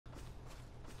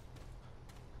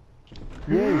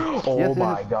Yay! Oh yes,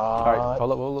 my yes. god. Alright,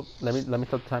 hold up. Let me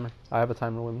start the timer. I have a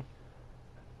timer with me.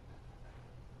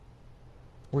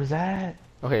 What is that?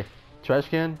 Okay, trash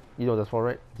can. You know what that's for,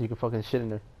 right? You can fucking shit in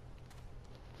there.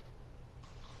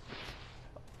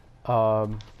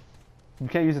 You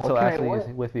can't use it until Okay, Ashley is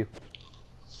with you.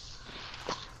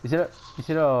 You see that? You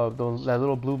see that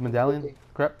little blue medallion?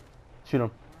 Crap. Shoot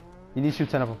him. You need to shoot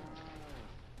 10 of them.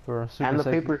 For super And the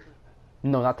safety. paper.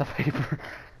 No, not the paper.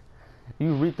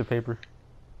 You read the paper.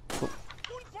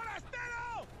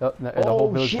 Oh, the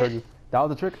whole village heard you. That was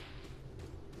the trick.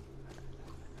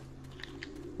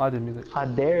 I did music. How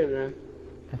dare them?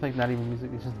 I think not even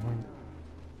music, it's just wind.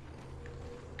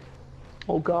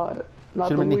 Oh god, not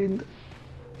Shoot the him in wind.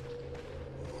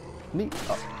 Neat.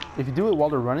 If you do it while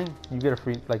they're running, you get a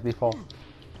free, like they fall.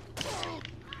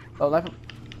 Oh, knife him.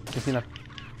 You see knife.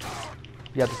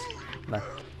 Yeah, knife.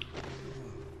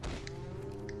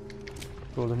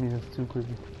 Bro, the music's too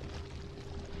creepy.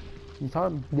 You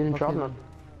taught him. Didn't drop none.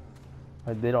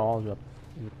 They don't all drop.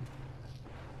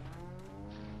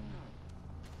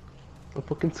 I'm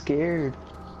fucking scared.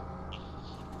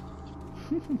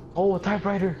 Oh, a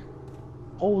typewriter.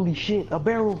 Holy shit, a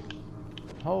barrel.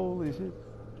 Holy shit.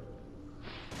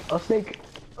 A snake.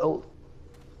 Oh.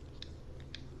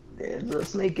 There's a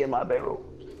snake in my barrel.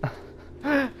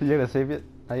 You gonna save it?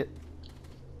 Not yet.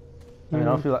 I mean, I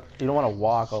don't feel like you don't want to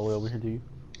walk all the way over here, do you?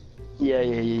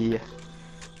 Yeah.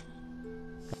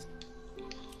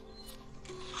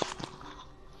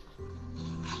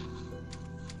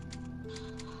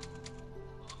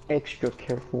 Extra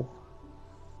careful.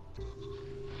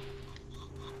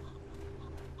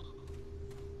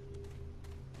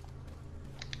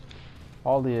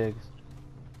 All the eggs.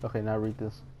 Okay, now read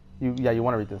this. You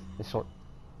want to read this. It's short.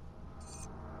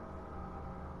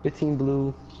 15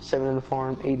 blue, 7 in the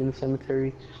farm, 8 in the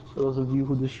cemetery. For those of you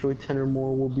who destroy 10 or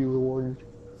more will be rewarded.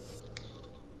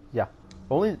 Yeah.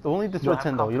 Only destroy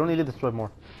 10 though. You don't need to destroy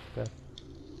more. Okay.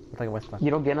 It's like a waste time. You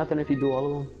don't get nothing if you do all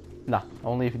of them? Nah,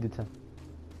 only if you do 10.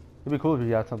 It'd be cool if you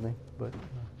got something, but...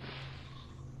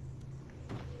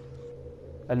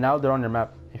 And now they're on your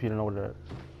map, if you don't know where they're at.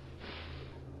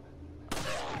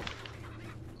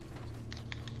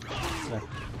 Nice.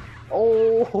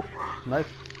 Oh! Nice.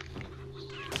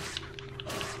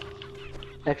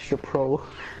 Extra pro.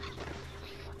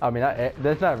 I mean,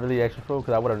 that's not really extra pro,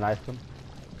 because I would have knifed them.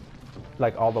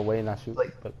 Like, all the way and not shoot,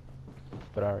 like, but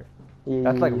alright. Yeah,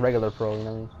 That's like regular pro, you know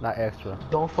what I mean? Not extra.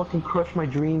 Don't fucking crush my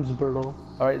dreams, Berto.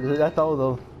 Alright, that's all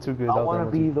those too good. I want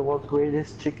to be the world's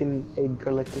greatest chicken egg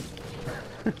collector.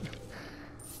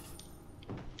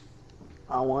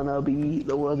 I want to be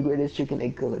the world's greatest chicken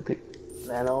egg collector.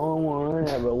 And no one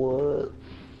ever was.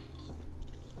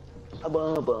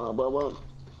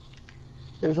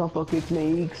 There's some fucking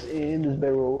snakes in this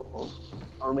barrel.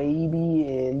 Or maybe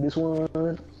in this one.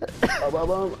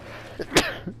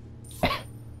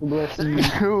 Bless you.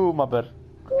 Oh, my bad.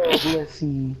 Oh, bless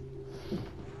you.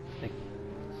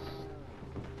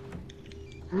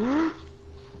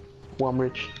 Well, I'm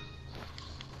rich.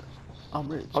 I'm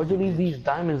rich. How'd you leave these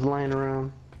diamonds lying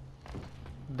around?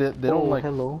 They don't like.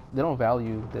 Hello. They don't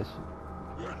value this.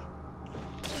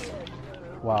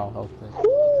 Wow, health.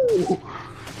 Ooh.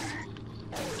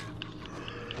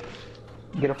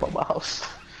 Get up on my house.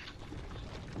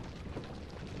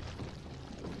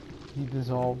 He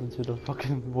dissolved into the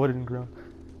fucking wooden ground.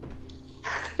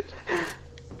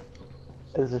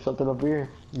 Is there something up here?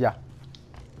 Yeah.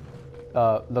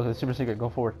 Look, it's super secret. Go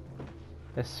forward.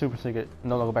 It's super secret.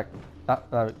 No, go back.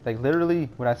 Like literally,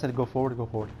 when I said go forward, go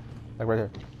forward. Like right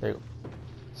here. There you go.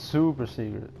 Super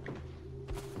secret.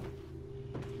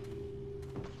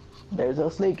 There's a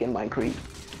snake in my creek.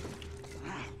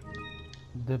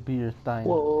 The beer's dying.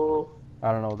 Whoa.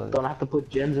 I don't know what that is. Don't I have to put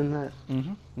gems in that?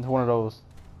 Mm-hmm. It's one of those.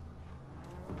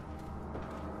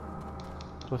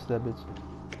 Push that bitch.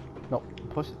 No,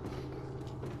 push it.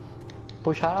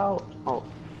 Push out. Oh.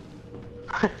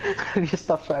 You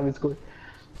stop Travis going.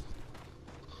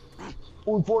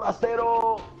 Un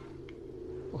forastero!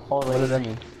 Oh, What does that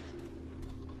mean?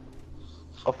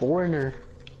 A foreigner.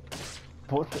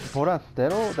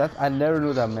 Forastero? I never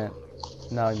knew that meant.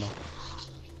 Now I know.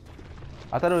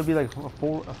 I thought it would be like a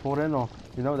foreno.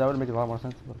 You know, that would make a lot more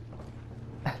sense.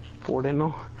 But...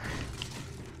 Foreno? I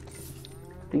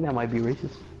think that might be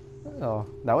racist. Oh,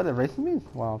 that what racist means?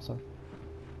 Wow, I'm sorry.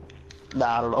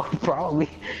 Nah, I don't know. Probably.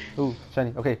 Ooh,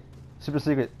 shiny. Okay, super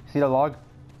secret. See the log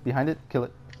behind it? Kill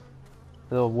it.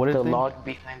 The little wooden thing. The log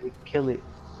behind it. Kill it.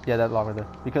 Yeah, that log right there.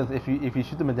 Because if you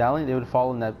shoot the medallion, it would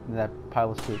fall in that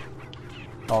pile of shit.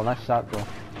 Oh, nice shot, bro.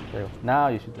 There you go. Now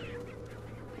you shoot it.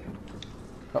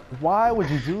 Oh, why would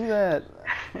you do that?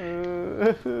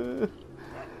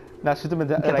 Now shoot them in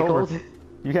that. Can It's I over. close it?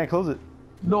 You can't close it.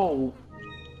 No.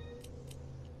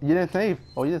 You didn't save.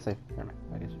 Oh, you didn't save. Never mind.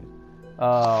 I get you.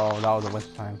 Oh, that was a waste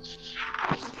of time.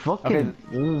 Fucking.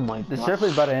 Okay, Oh my the god. share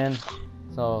play's about to end.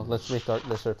 So let's restart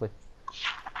the share play.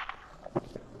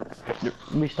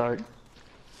 Restart.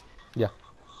 Yeah.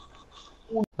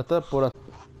 What's up, Bora?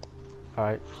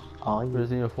 Alright. Oh, yeah.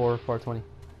 Resident Evil 4, part 20.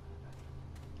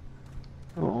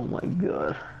 Oh my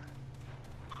god.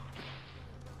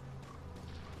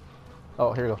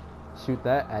 Oh, here we go. Shoot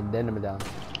that and then them down.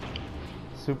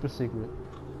 Super secret.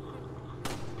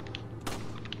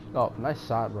 Oh, nice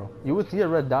shot, bro. You would see a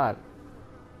red dot.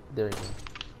 There you go.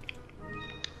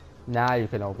 Now you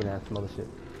can open that some other shit.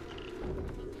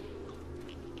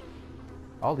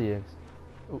 All the eggs.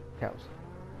 Oh, cows.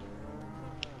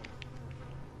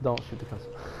 Don't shoot the cows.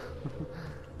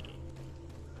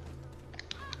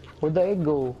 Where'd the egg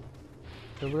go?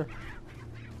 Over there.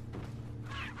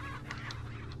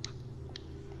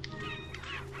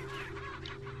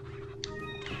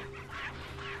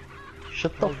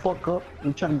 Shut the fuck up.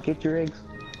 I'm trying to get your eggs.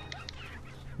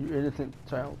 You innocent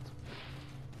child.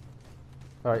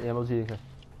 Alright, ammo G.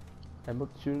 Ammo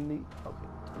shooting. Okay.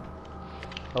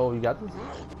 Oh, you got this?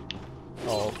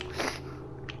 Oh.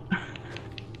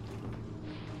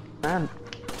 Man.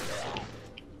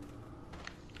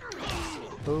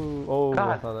 Oh, I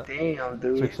saw God that. damn,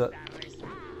 dude. Trick shot.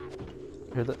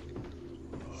 Hear that?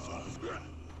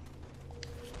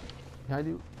 Behind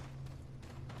you.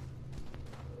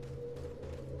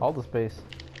 All the space.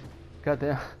 God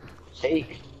damn.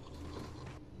 Hey.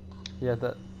 Yeah,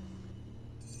 that.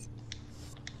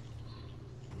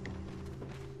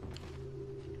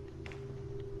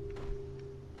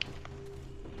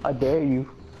 I dare you.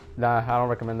 Nah, I don't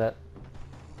recommend that.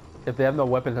 If they have no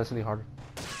weapons, that's really harder.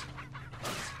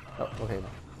 Oh, okay. No.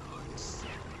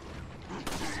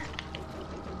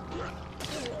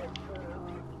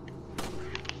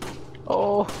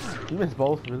 Oh, You missed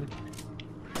both, really?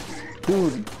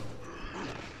 dude.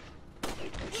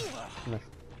 Nice.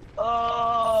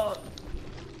 Oh.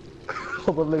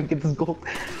 Hold on, let me get this gold.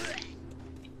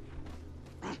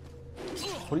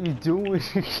 What are you doing?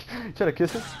 Try to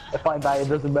kiss him? If I die, it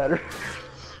doesn't matter.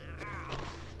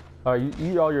 Alright,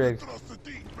 you eat all your eggs.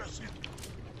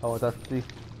 Oh, that's the.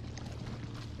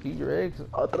 Eat your eggs.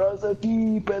 Atrás de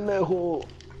ti, pendejo.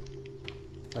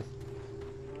 Nice.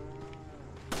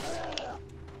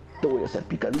 Te voy a hacer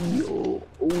picadillo.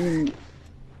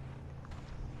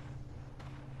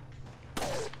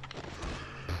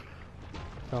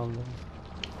 Um,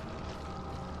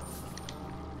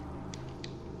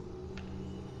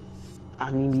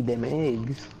 I need them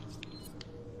eggs.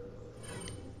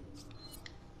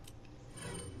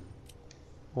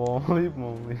 Holy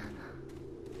moly.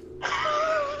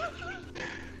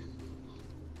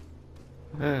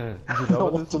 Is it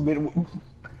done with What's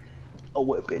a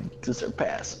weapon to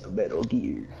surpass Metal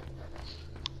Gear?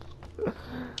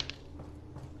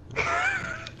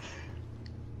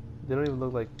 They don't even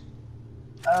look like.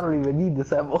 I don't even need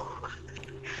this ammo.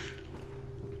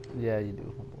 Yeah, you do,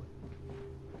 homeboy.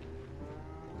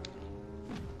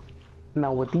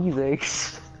 Now with these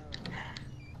eggs,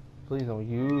 Please don't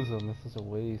use them. It's such a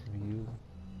waste if you use them.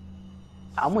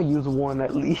 I'm gonna use one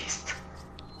at least.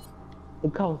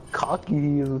 Look how cocky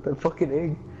he is with that fucking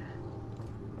egg.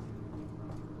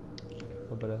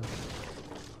 What about that?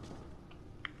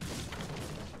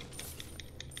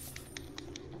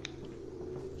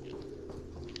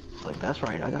 Like, that's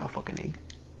right, I got a fucking egg.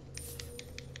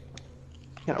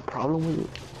 You got a problem with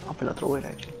it? I'm finna throw it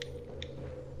at you.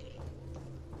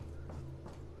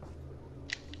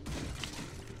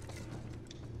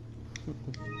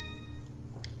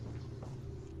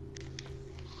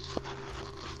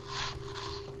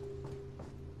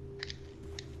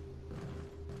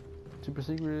 Super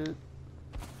secret.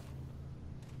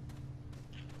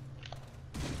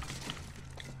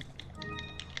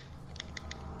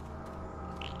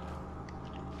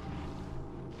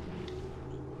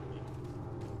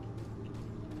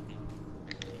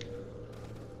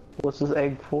 What's this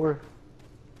egg for?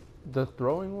 The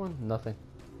throwing one? Nothing.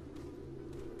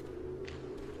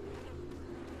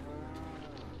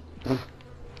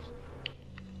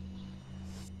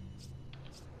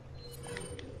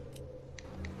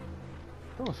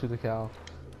 Don't shoot the cow.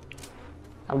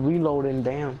 I'm reloading,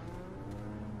 damn.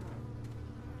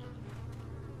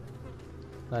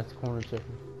 Nice corner chicken.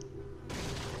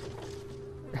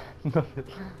 Nothing.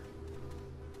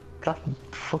 God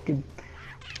fucking.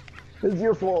 It's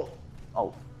your fault.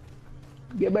 Oh.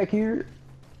 Get back here.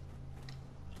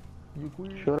 You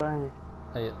queer? Should I?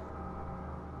 Hey.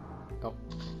 Oh.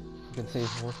 You can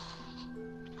save more.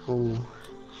 Ooh.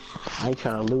 I ain't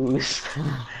trying to lose.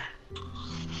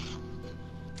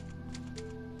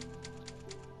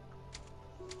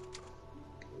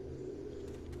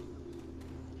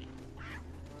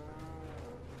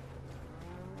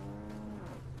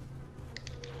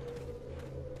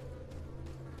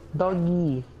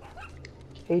 Doggy.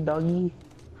 Hey, doggy.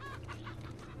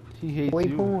 He hates Where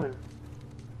you you. going?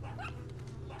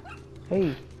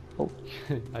 Hey. Oh,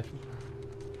 I,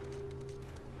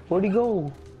 where'd he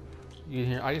go? you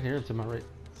can hear. I can hear him to my right.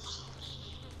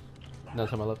 No,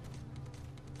 to my left.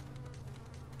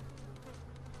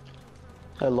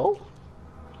 Hello?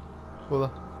 Hola.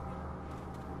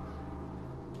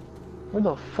 Where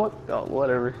the fuck? Oh,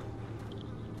 whatever.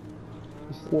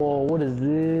 Whoa, what is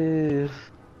this?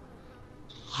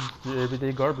 Your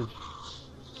everyday garbage.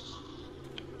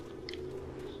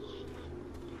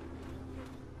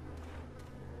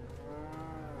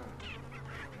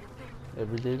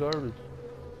 Everyday garbage.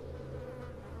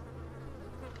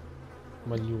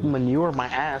 Manure. Manure my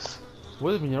ass.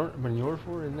 What is manure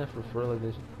for? Isn't that for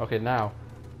fertilization? Okay, now.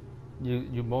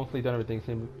 You mostly done everything.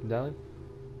 Same medallion.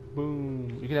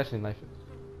 Boom. You can actually knife it.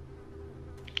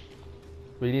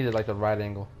 But you need it like the right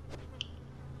angle.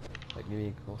 Like you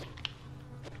need close.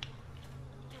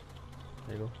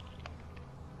 There you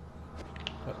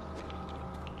go.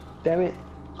 Damn it.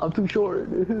 I'm too short.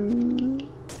 There you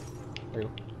go.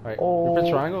 Alright. Oh. You press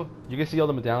triangle, you can see all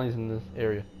the medallions in this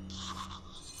area.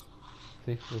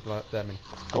 See? There's not that many.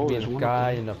 They Oh, could be there's in the one sky, up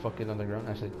there. in the fucking underground.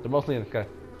 Actually, they're mostly in the sky.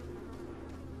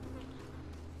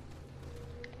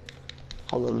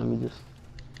 Hold on, let me just.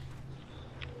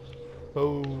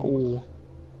 Boom. Oh.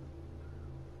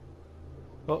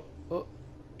 Oh, oh,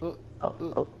 oh,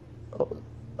 Oh, oh.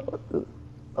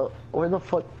 oh, where the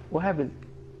fuck? What happened?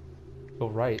 Go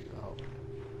right. Oh.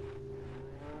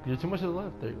 You're too much to the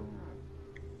left. There you go.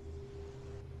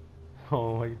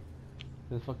 Oh my.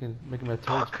 It's fucking making my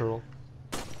toes curl.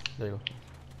 There you go.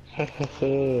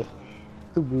 Hehehe.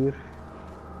 Too good.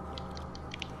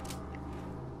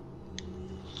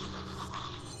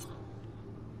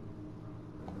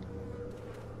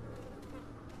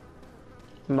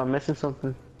 Am I missing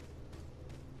something?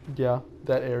 Yeah,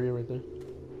 that area right there.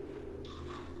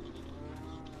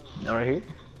 Right here?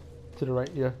 To the right,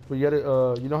 yeah. But you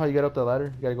gotta, you know how you get up the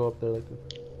ladder? You gotta go up there like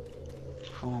this.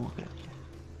 Oh, okay.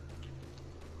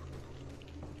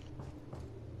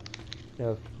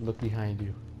 Yeah, look behind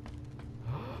you.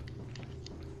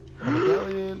 A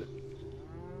medallion!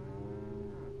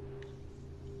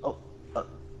 Oh,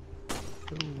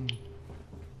 Boom.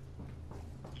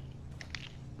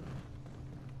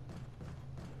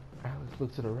 Alex,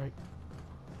 look to the right.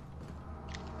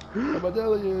 A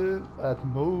medallion! That's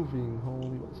moving,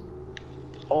 holy was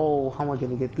oh, how am I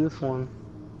gonna get this one?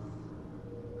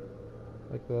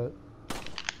 like that.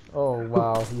 Oh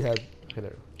wow, he had. Okay,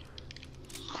 there.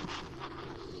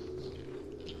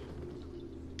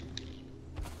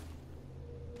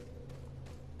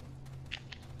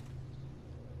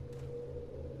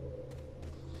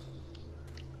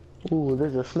 Ooh,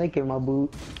 there's a snake in my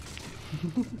boot.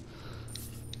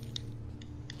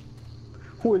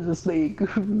 Where's the snake?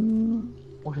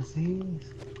 What is this?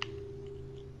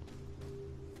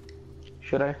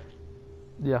 Should I?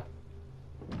 Yeah.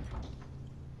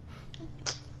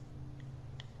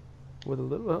 With a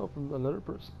little help from another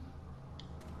person.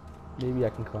 Maybe I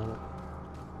can climb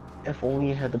it. If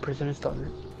only I had the prison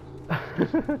started.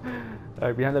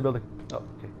 Alright, behind that building. Oh,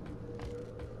 okay.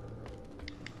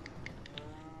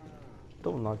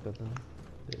 Don't knock that down.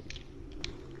 There you go.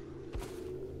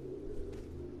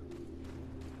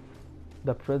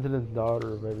 The president's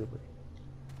daughter of everybody.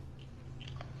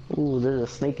 Ooh, there's a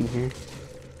snake in here.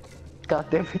 God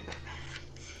damn it.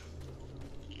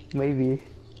 Maybe.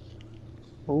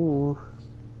 Ooh.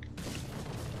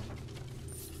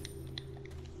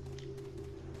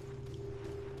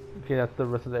 Okay, that's the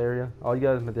rest of the area. All you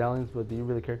got is medallions, but do you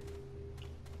really care?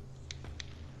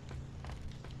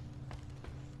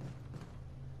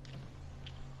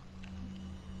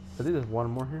 I think there's one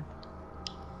more here.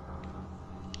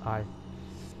 I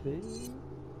think.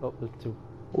 Oh, there's two.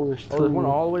 Oh, there's Oh, there's one two.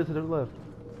 all the way to the left.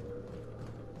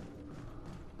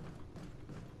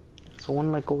 There's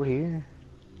one like over here.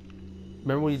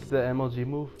 Remember when you did the MLG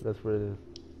move? That's where it is.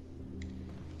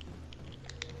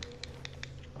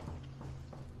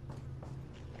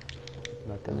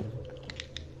 Not Damn that. it.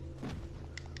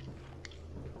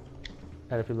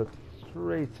 And if you look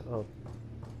straight up,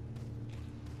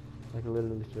 like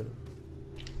literally straight up,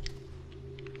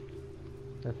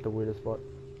 that's the weirdest spot.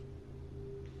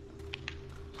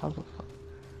 How the fuck?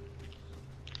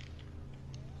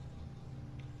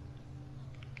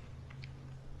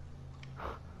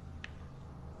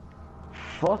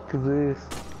 Fuck this.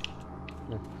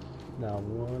 Yeah. Now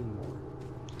one more.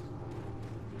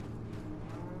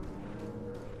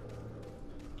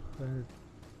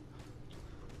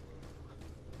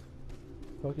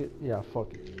 Fuck it. Yeah,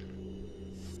 fuck it.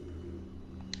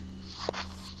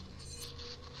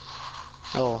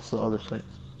 Oh, it's the other side.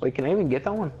 Wait, can I even get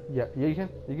that one? Yeah, you can.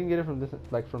 You can get it from this,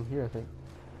 like from here, I think.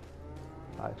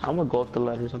 Nice. I'm gonna go up the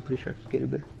ladders. I'm pretty sure I can get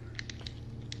it better.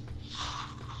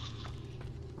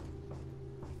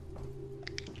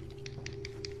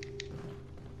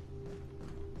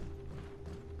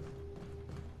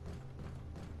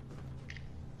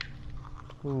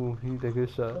 Ooh, he did a good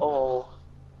shot. Oh.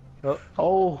 Oh.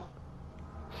 Oh.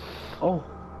 Oh.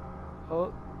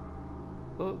 Oh.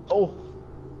 Oh. Oh.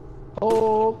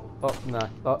 Oh. Oh, nah.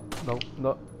 Oh, no,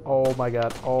 no. Oh my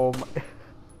god. Oh my.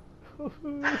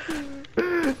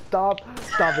 Stop.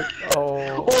 Stop it.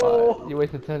 Oh. Oh. You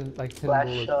wasted 10, like 10 Last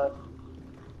bullets. shot.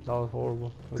 That was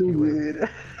horrible. Too Okay, wait. good.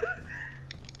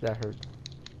 That hurt.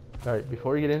 Alright,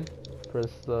 before you get in,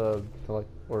 press the select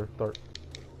or start.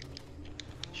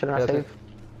 Should I Yeah, save? that's it.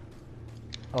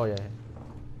 Oh yeah.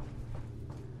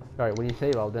 Alright, when you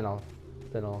save, then I'll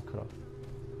cut off.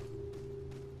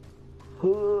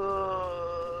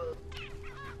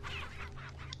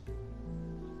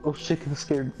 Oh, chicken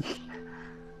scared me.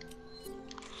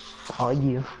 Oh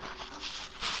yeah.